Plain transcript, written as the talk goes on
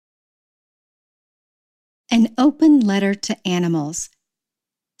An Open Letter to Animals.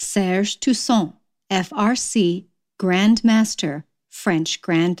 Serge Toussaint, FRC, Grand Master, French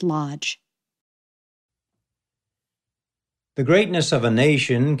Grand Lodge. The greatness of a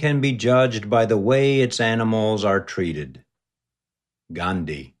nation can be judged by the way its animals are treated.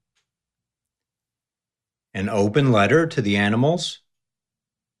 Gandhi. An open letter to the animals?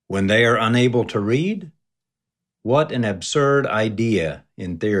 When they are unable to read? What an absurd idea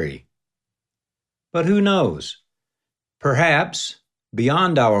in theory. But who knows? Perhaps,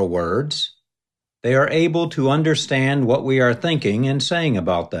 beyond our words, they are able to understand what we are thinking and saying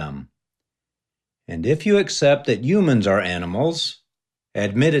about them. And if you accept that humans are animals,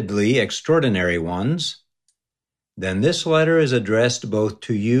 admittedly extraordinary ones, then this letter is addressed both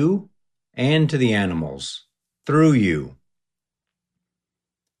to you and to the animals, through you.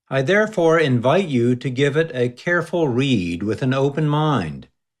 I therefore invite you to give it a careful read with an open mind,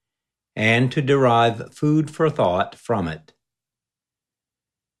 and to derive food for thought from it.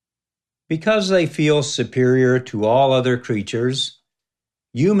 Because they feel superior to all other creatures,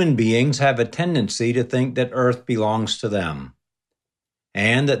 human beings have a tendency to think that Earth belongs to them,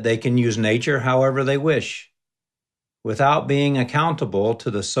 and that they can use nature however they wish, without being accountable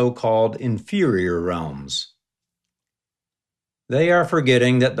to the so-called inferior realms. They are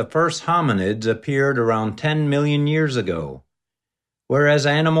forgetting that the first hominids appeared around 10 million years ago, whereas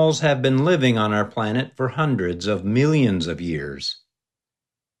animals have been living on our planet for hundreds of millions of years.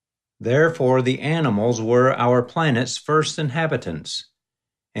 Therefore, the animals were our planet's first inhabitants,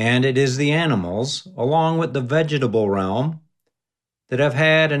 and it is the animals, along with the vegetable realm, that have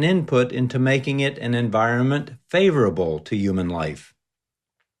had an input into making it an environment favorable to human life.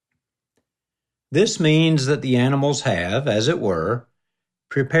 This means that the animals have, as it were,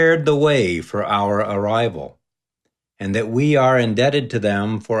 prepared the way for our arrival, and that we are indebted to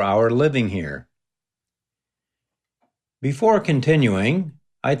them for our living here. Before continuing,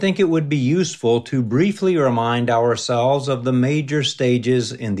 I think it would be useful to briefly remind ourselves of the major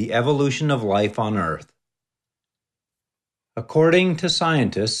stages in the evolution of life on Earth. According to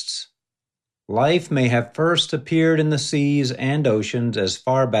scientists, life may have first appeared in the seas and oceans as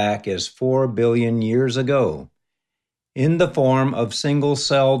far back as 4 billion years ago, in the form of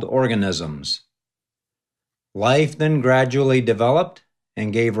single-celled organisms. Life then gradually developed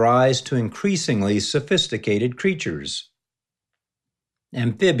and gave rise to increasingly sophisticated creatures.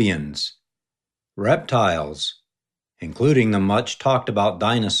 Amphibians, reptiles, including the much talked about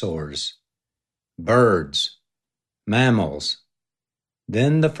dinosaurs, birds, mammals,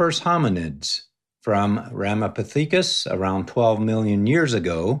 then the first hominids, from Ramapithecus around 12 million years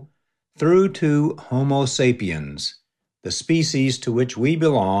ago, through to Homo sapiens, the species to which we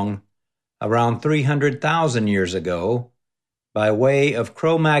belong, around 300,000 years ago, by way of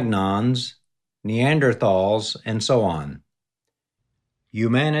Cro-Magnons, Neanderthals, and so on.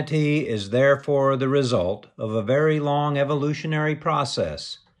 Humanity is therefore the result of a very long evolutionary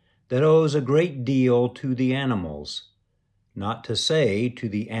process that owes a great deal to the animals, not to say to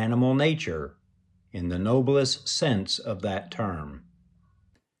the animal nature, in the noblest sense of that term.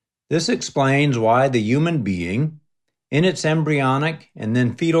 This explains why the human being, in its embryonic and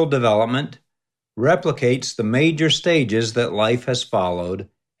then fetal development, replicates the major stages that life has followed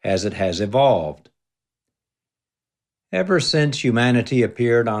as it has evolved. Ever since humanity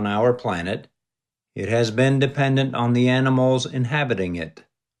appeared on our planet, it has been dependent on the animals inhabiting it.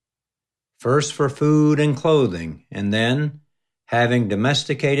 First for food and clothing, and then, having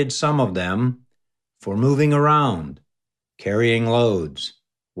domesticated some of them, for moving around, carrying loads,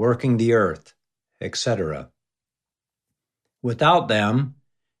 working the earth, etc. Without them,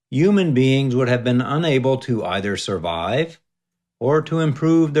 human beings would have been unable to either survive or to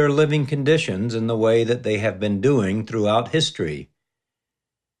improve their living conditions in the way that they have been doing throughout history.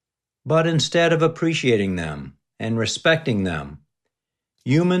 But instead of appreciating them and respecting them,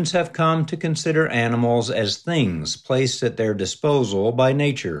 humans have come to consider animals as things placed at their disposal by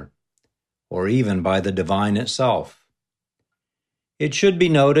nature, or even by the divine itself. It should be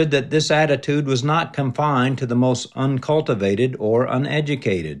noted that this attitude was not confined to the most uncultivated or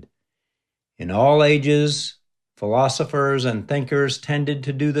uneducated. In all ages, philosophers and thinkers tended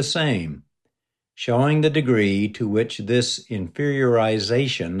to do the same, showing the degree to which this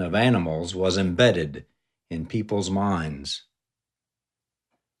inferiorization of animals was embedded in people's minds.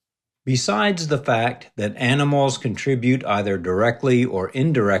 Besides the fact that animals contribute either directly or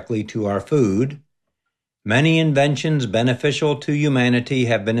indirectly to our food, many inventions beneficial to humanity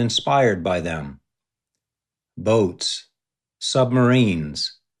have been inspired by them. Boats,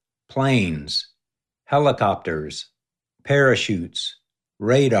 submarines, planes, helicopters, parachutes,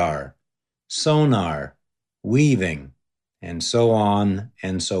 radar, sonar, weaving, and so on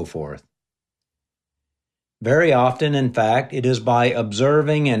and so forth. Very often, in fact, it is by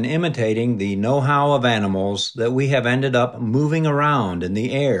observing and imitating the know-how of animals that we have ended up moving around in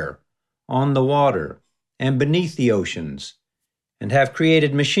the air, on the water, and beneath the oceans, and have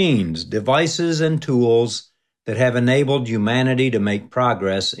created machines, devices, and tools that have enabled humanity to make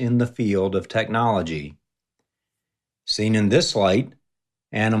progress in the field of technology. Seen in this light,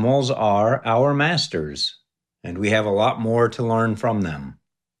 animals are our masters, and we have a lot more to learn from them.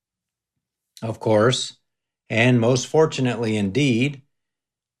 Of course, and most fortunately indeed,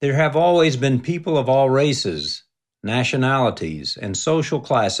 there have always been people of all races, nationalities, and social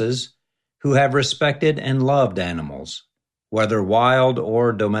classes who have respected and loved animals, whether wild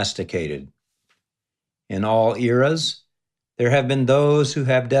or domesticated. In all eras, there have been those who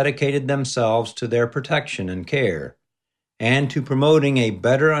have dedicated themselves to their protection and care, and to promoting a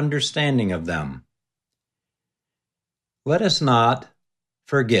better understanding of them. Let us not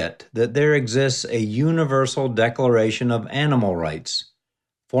forget that there exists a universal Declaration of Animal Rights,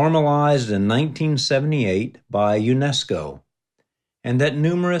 formalized in 1978 by UNESCO, and that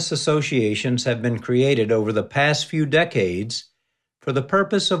numerous associations have been created over the past few decades for the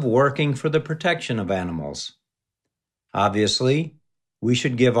purpose of working for the protection of animals. Obviously, we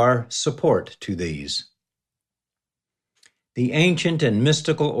should give our support to these. The ancient and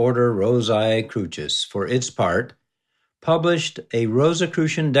mystical order Rosae Crucis, for its part, published a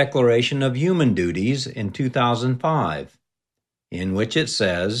Rosicrucian Declaration of Human Duties in 2005, in which it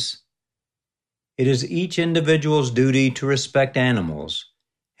says, "It is each individual's duty to respect animals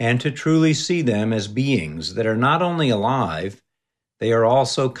and to truly see them as beings that are not only alive, they are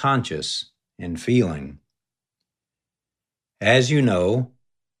also conscious and feeling." As you know,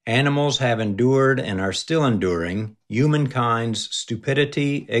 animals have endured and are still enduring humankind's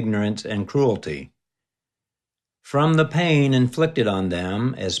stupidity, ignorance, and cruelty. From the pain inflicted on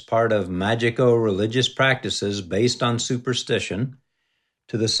them as part of magico-religious practices based on superstition,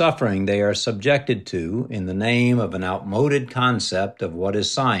 to the suffering they are subjected to in the name of an outmoded concept of what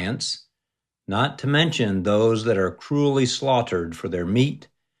is science, not to mention those that are cruelly slaughtered for their meat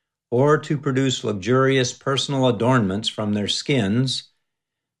or to produce luxurious personal adornments from their skins,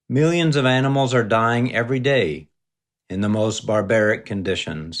 millions of animals are dying every day in the most barbaric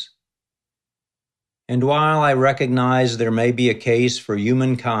conditions. And while I recognize there may be a case for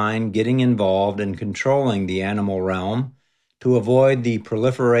humankind getting involved in controlling the animal realm to avoid the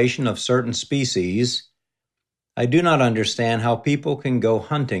proliferation of certain species, I do not understand how people can go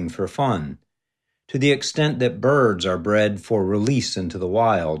hunting for fun, to the extent that birds are bred for release into the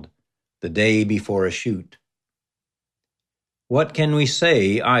wild the day before a shoot. What can we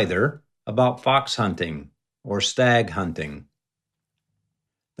say, either, about fox hunting or stag hunting?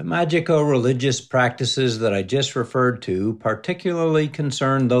 The magico-religious practices that I just referred to particularly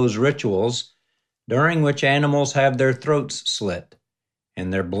concern those rituals during which animals have their throats slit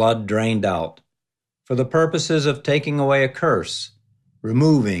and their blood drained out for the purposes of taking away a curse,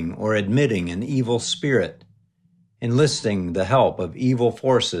 removing or admitting an evil spirit, enlisting the help of evil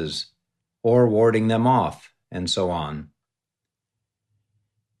forces, or warding them off, and so on.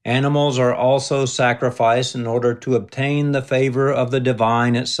 Animals are also sacrificed in order to obtain the favor of the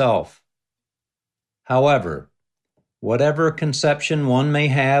divine itself. However, whatever conception one may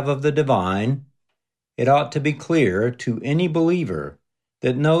have of the divine, it ought to be clear to any believer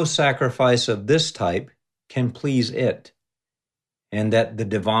that no sacrifice of this type can please it, and that the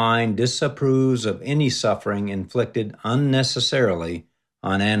divine disapproves of any suffering inflicted unnecessarily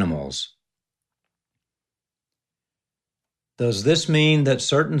on animals. Does this mean that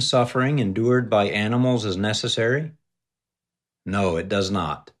certain suffering endured by animals is necessary? No, it does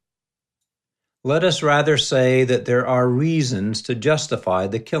not. Let us rather say that there are reasons to justify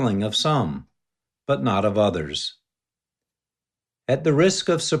the killing of some, but not of others. At the risk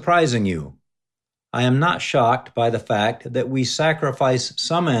of surprising you, I am not shocked by the fact that we sacrifice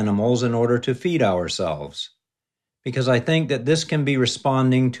some animals in order to feed ourselves, because I think that this can be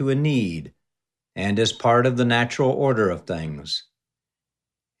responding to a need and is part of the natural order of things.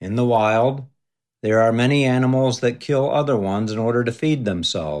 In the wild, there are many animals that kill other ones in order to feed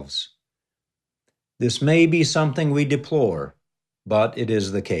themselves. This may be something we deplore, but it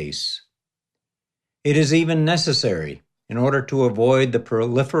is the case. It is even necessary in order to avoid the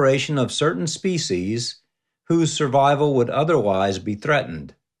proliferation of certain species whose survival would otherwise be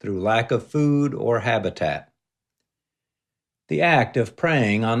threatened through lack of food or habitat. The act of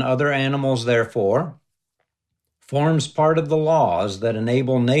preying on other animals, therefore, forms part of the laws that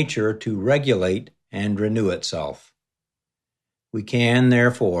enable nature to regulate and renew itself. We can,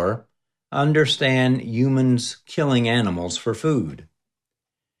 therefore, understand humans killing animals for food.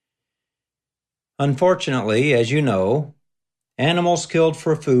 Unfortunately, as you know, animals killed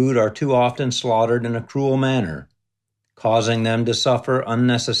for food are too often slaughtered in a cruel manner, causing them to suffer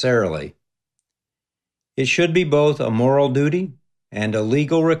unnecessarily. It should be both a moral duty and a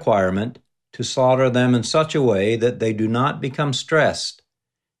legal requirement to slaughter them in such a way that they do not become stressed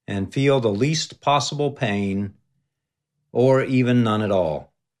and feel the least possible pain or even none at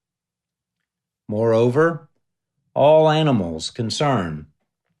all. Moreover, all animals concerned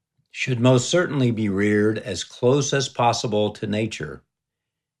should most certainly be reared as close as possible to nature,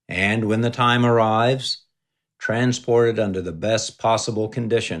 and when the time arrives, transported under the best possible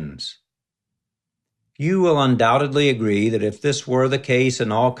conditions. You will undoubtedly agree that if this were the case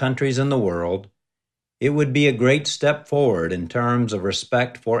in all countries in the world, it would be a great step forward in terms of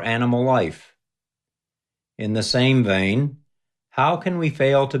respect for animal life. In the same vein, how can we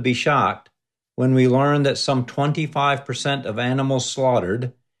fail to be shocked when we learn that some 25% of animals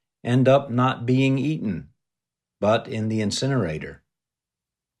slaughtered end up not being eaten, but in the incinerator?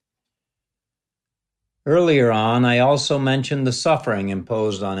 Earlier on, I also mentioned the suffering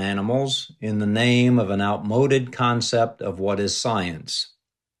imposed on animals in the name of an outmoded concept of what is science.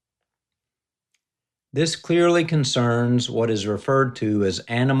 This clearly concerns what is referred to as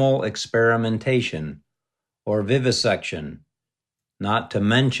animal experimentation or vivisection, not to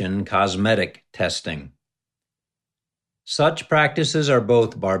mention cosmetic testing. Such practices are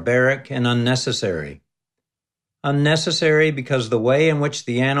both barbaric and unnecessary. Unnecessary because the way in which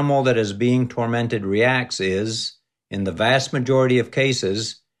the animal that is being tormented reacts is, in the vast majority of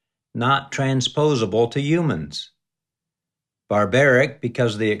cases, not transposable to humans. Barbaric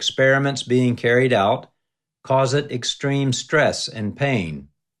because the experiments being carried out cause it extreme stress and pain,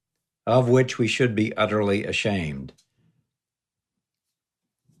 of which we should be utterly ashamed.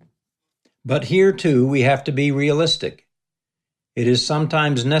 But here, too, we have to be realistic. It is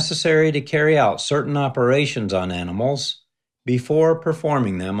sometimes necessary to carry out certain operations on animals before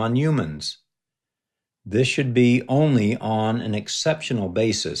performing them on humans. This should be only on an exceptional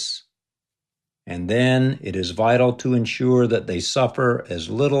basis, and then it is vital to ensure that they suffer as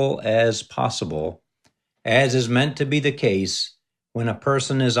little as possible, as is meant to be the case when a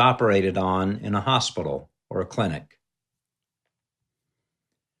person is operated on in a hospital or a clinic.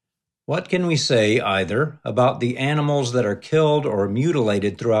 What can we say either about the animals that are killed or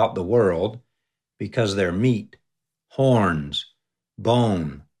mutilated throughout the world because their meat, horns,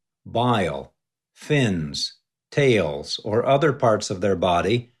 bone, bile, fins, tails, or other parts of their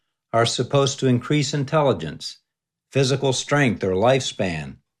body are supposed to increase intelligence, physical strength or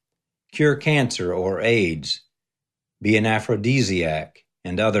lifespan, cure cancer or AIDS, be an aphrodisiac,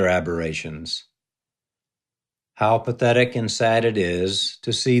 and other aberrations? How pathetic and sad it is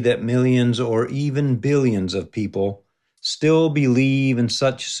to see that millions or even billions of people still believe in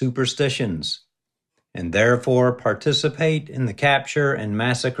such superstitions and therefore participate in the capture and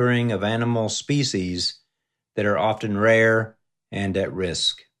massacring of animal species that are often rare and at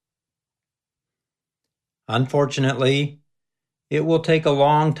risk. Unfortunately, it will take a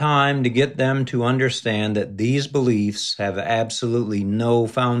long time to get them to understand that these beliefs have absolutely no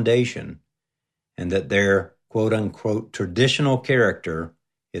foundation and that their quote-unquote traditional character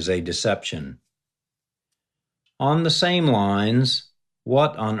is a deception. On the same lines,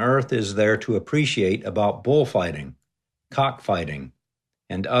 what on earth is there to appreciate about bullfighting, cockfighting,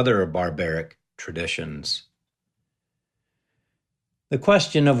 and other barbaric traditions? The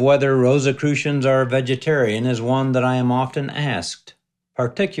question of whether Rosicrucians are vegetarian is one that I am often asked,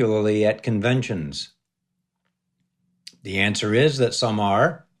 particularly at conventions. The answer is that some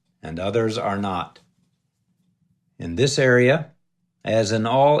are, and others are not. In this area, as in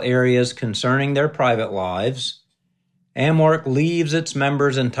all areas concerning their private lives, AMWORK leaves its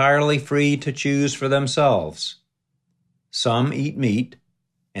members entirely free to choose for themselves. Some eat meat,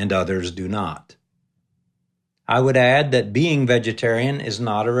 and others do not. I would add that being vegetarian is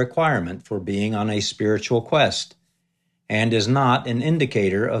not a requirement for being on a spiritual quest, and is not an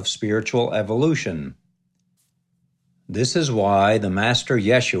indicator of spiritual evolution. This is why the Master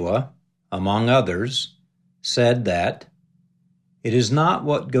Yeshua, among others, said that it is not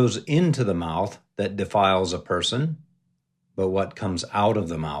what goes into the mouth that defiles a person, but what comes out of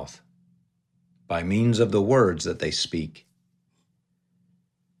the mouth, by means of the words that they speak.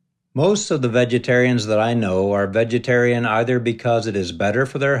 Most of the vegetarians that I know are vegetarian either because it is better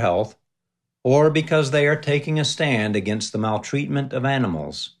for their health or because they are taking a stand against the maltreatment of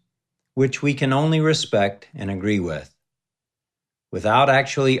animals, which we can only respect and agree with. Without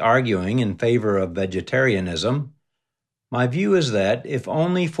actually arguing in favor of vegetarianism, My view is that, if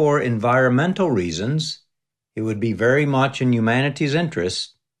only for environmental reasons, it would be very much in humanity's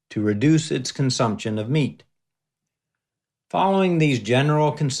interest to reduce its consumption of meat. Following these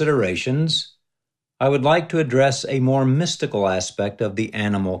general considerations, I would like to address a more mystical aspect of the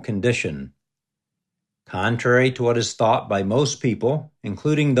animal condition. Contrary to what is thought by most people,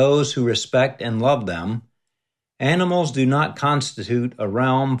 including those who respect and love them, animals do not constitute a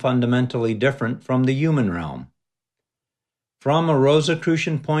realm fundamentally different from the human realm. From a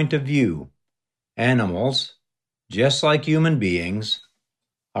Rosicrucian point of view, animals, just like human beings,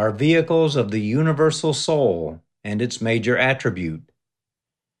 are vehicles of the universal soul and its major attribute.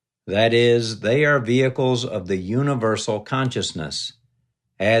 That is, they are vehicles of the universal consciousness,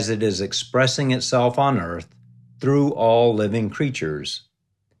 as it is expressing itself on earth through all living creatures.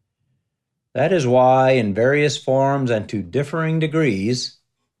 That is why, in various forms and to differing degrees,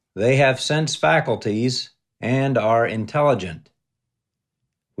 they have sense faculties and are intelligent.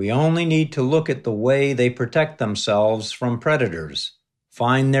 We only need to look at the way they protect themselves from predators,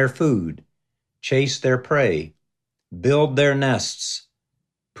 find their food, chase their prey, build their nests,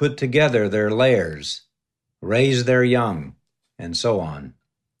 put together their lairs, raise their young, and so on.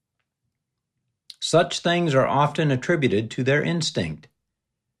 Such things are often attributed to their instinct.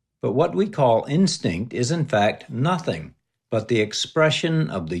 But what we call instinct is in fact nothing but the expression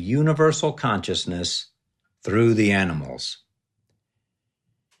of the universal consciousness through the animals.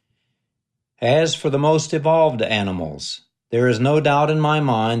 As for the most evolved animals, there is no doubt in my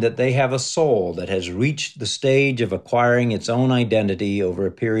mind that they have a soul that has reached the stage of acquiring its own identity over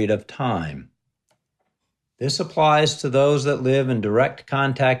a period of time. This applies to those that live in direct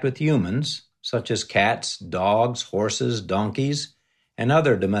contact with humans, such as cats, dogs, horses, donkeys, and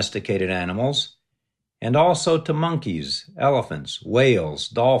other domesticated animals, and also to monkeys, elephants, whales,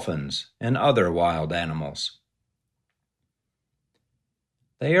 dolphins, and other wild animals.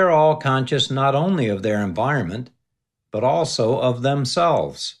 They are all conscious not only of their environment, but also of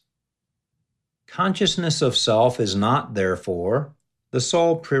themselves. Consciousness of self is not, therefore, the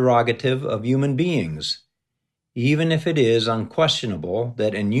sole prerogative of human beings, even if it is unquestionable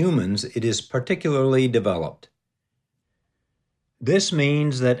that in humans it is particularly developed. This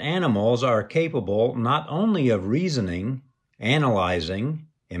means that animals are capable not only of reasoning, analyzing,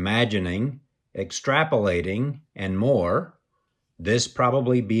 imagining, extrapolating, and more, this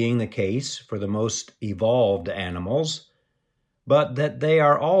probably being the case for the most evolved animals, but that they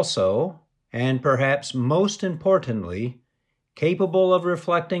are also, and perhaps most importantly, capable of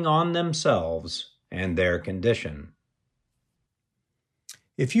reflecting on themselves and their condition.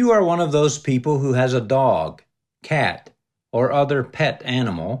 If you are one of those people who has a dog, cat, or other pet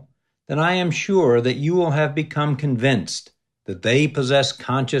animal, then I am sure that you will have become convinced that they possess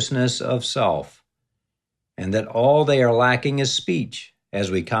consciousness of self, and that all they are lacking is speech,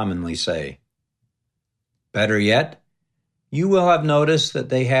 as we commonly say. Better yet, you will have noticed that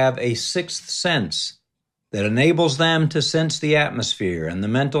they have a sixth sense that enables them to sense the atmosphere and the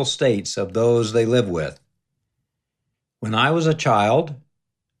mental states of those they live with. When I was a child,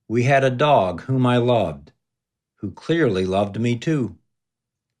 we had a dog whom I loved, who clearly loved me too.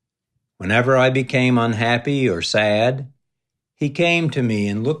 Whenever I became unhappy or sad, he came to me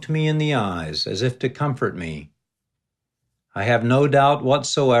and looked me in the eyes as if to comfort me. I have no doubt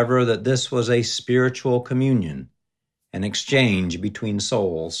whatsoever that this was a spiritual communion, an exchange between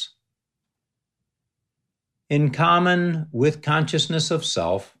souls. In common with consciousness of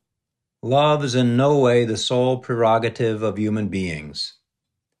self, love is in no way the sole prerogative of human beings.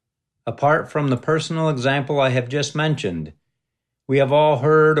 Apart from the personal example I have just mentioned, we have all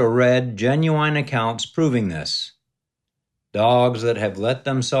heard or read genuine accounts proving this. Dogs that have let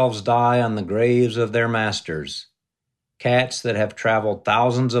themselves die on the graves of their masters, cats that have traveled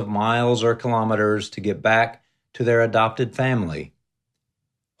thousands of miles or kilometers to get back to their adopted family,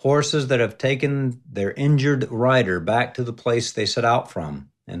 horses that have taken their injured rider back to the place they set out from,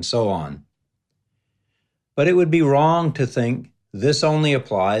 and so on. But it would be wrong to think this only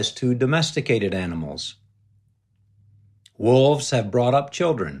applies to domesticated animals. Wolves have brought up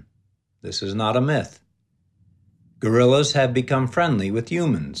children. This is not a myth. Gorillas have become friendly with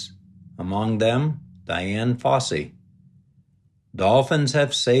humans, among them Dian Fossey. Dolphins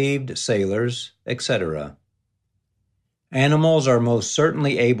have saved sailors, etc. Animals are most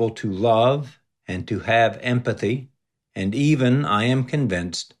certainly able to love and to have empathy, and even, I am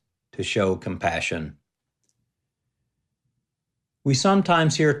convinced, to show compassion. We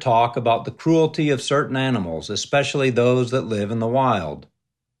sometimes hear talk about the cruelty of certain animals, especially those that live in the wild.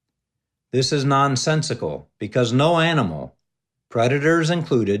 This is nonsensical because no animal, predators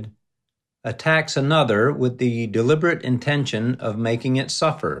included, attacks another with the deliberate intention of making it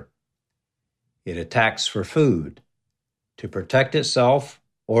suffer. It attacks for food, to protect itself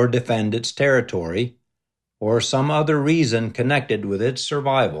or defend its territory, or some other reason connected with its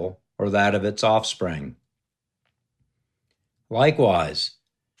survival or that of its offspring. Likewise,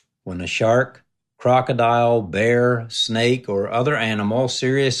 when a shark, crocodile, bear, snake, or other animal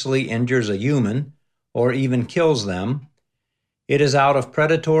seriously injures a human or even kills them, it is out of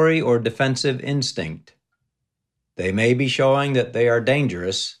predatory or defensive instinct. They may be showing that they are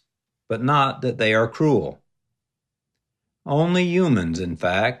dangerous, but not that they are cruel. Only humans, in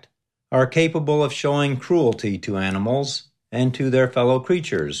fact, are capable of showing cruelty to animals and to their fellow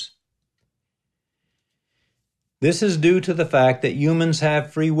creatures. This is due to the fact that humans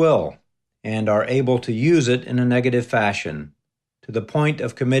have free will and are able to use it in a negative fashion, to the point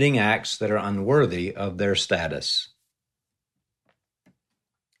of committing acts that are unworthy of their status.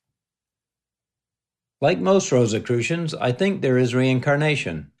 Like most Rosicrucians, I think there is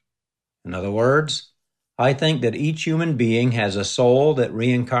reincarnation. In other words, I think that each human being has a soul that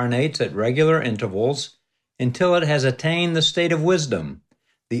reincarnates at regular intervals until it has attained the state of wisdom,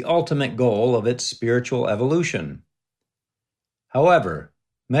 the ultimate goal of its spiritual evolution. However,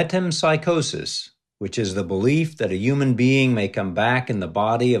 metempsychosis, which is the belief that a human being may come back in the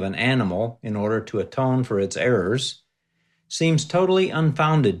body of an animal in order to atone for its errors, seems totally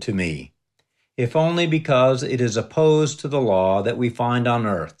unfounded to me, if only because it is opposed to the law that we find on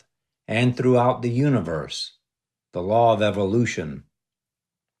earth and throughout the universe, the law of evolution.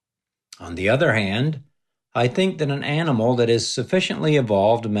 On the other hand, I think that an animal that is sufficiently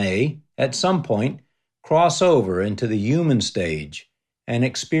evolved may, at some point, cross over into the human stage and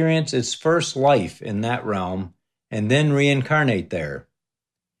experience its first life in that realm and then reincarnate there.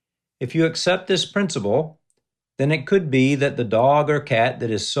 If you accept this principle, then it could be that the dog or cat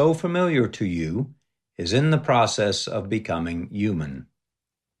that is so familiar to you is in the process of becoming human.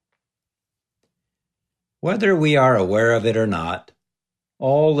 Whether we are aware of it or not,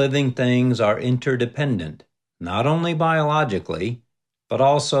 all living things are interdependent, not only biologically, but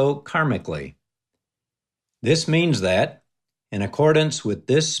also karmically. This means that, in accordance with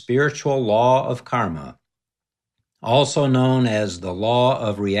this spiritual law of karma, also known as the law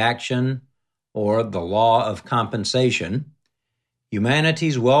of reaction or the law of compensation,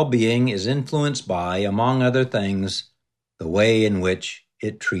 humanity's well-being is influenced by, among other things, the way in which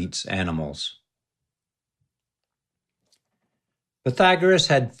it treats animals. Pythagoras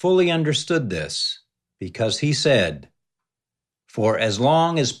had fully understood this because he said, "For as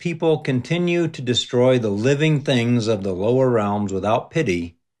long as people continue to destroy the living things of the lower realms without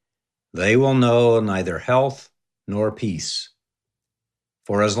pity, they will know neither health nor peace.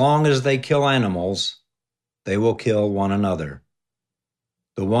 For as long as they kill animals, they will kill one another.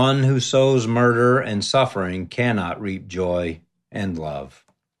 The one who sows murder and suffering cannot reap joy and love."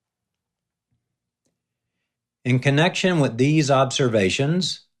 In connection with these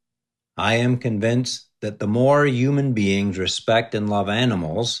observations, I am convinced that the more human beings respect and love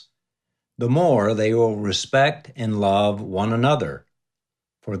animals, the more they will respect and love one another,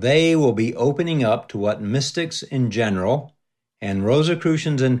 for they will be opening up to what mystics in general, and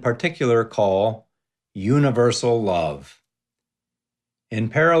Rosicrucians in particular, call universal love. In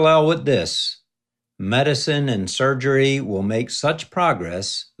parallel with this, medicine and surgery will make such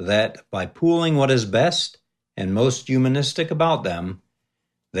progress that, by pooling what is best and most humanistic about them,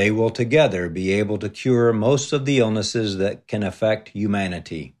 they will together be able to cure most of the illnesses that can affect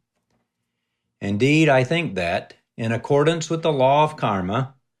humanity. Indeed, I think that, in accordance with the law of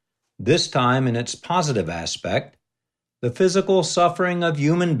karma, this time in its positive aspect, the physical suffering of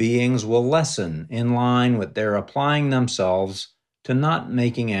human beings will lessen in line with their applying themselves to not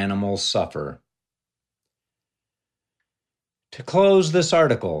making animals suffer. To close this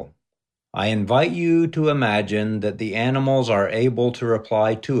article, I invite you to imagine that the animals are able to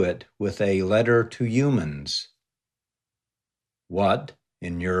reply to it with a letter to humans. What,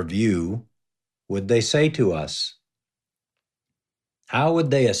 in your view, would they say to us? How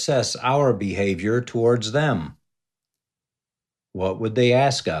would they assess our behavior towards them? What would they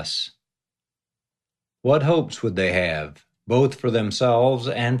ask us? What hopes would they have, both for themselves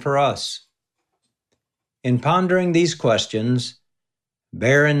and for us? In pondering these questions,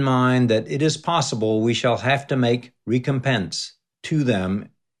 bear in mind that it is possible we shall have to make recompense to them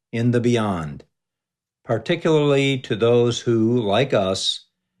in the beyond, particularly to those who, like us,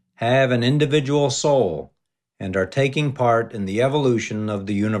 have an individual soul and are taking part in the evolution of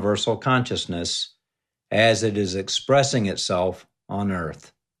the universal consciousness as it is expressing itself on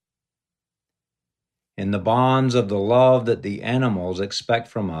earth. In the bonds of the love that the animals expect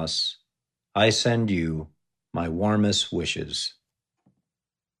from us, I send you my warmest wishes.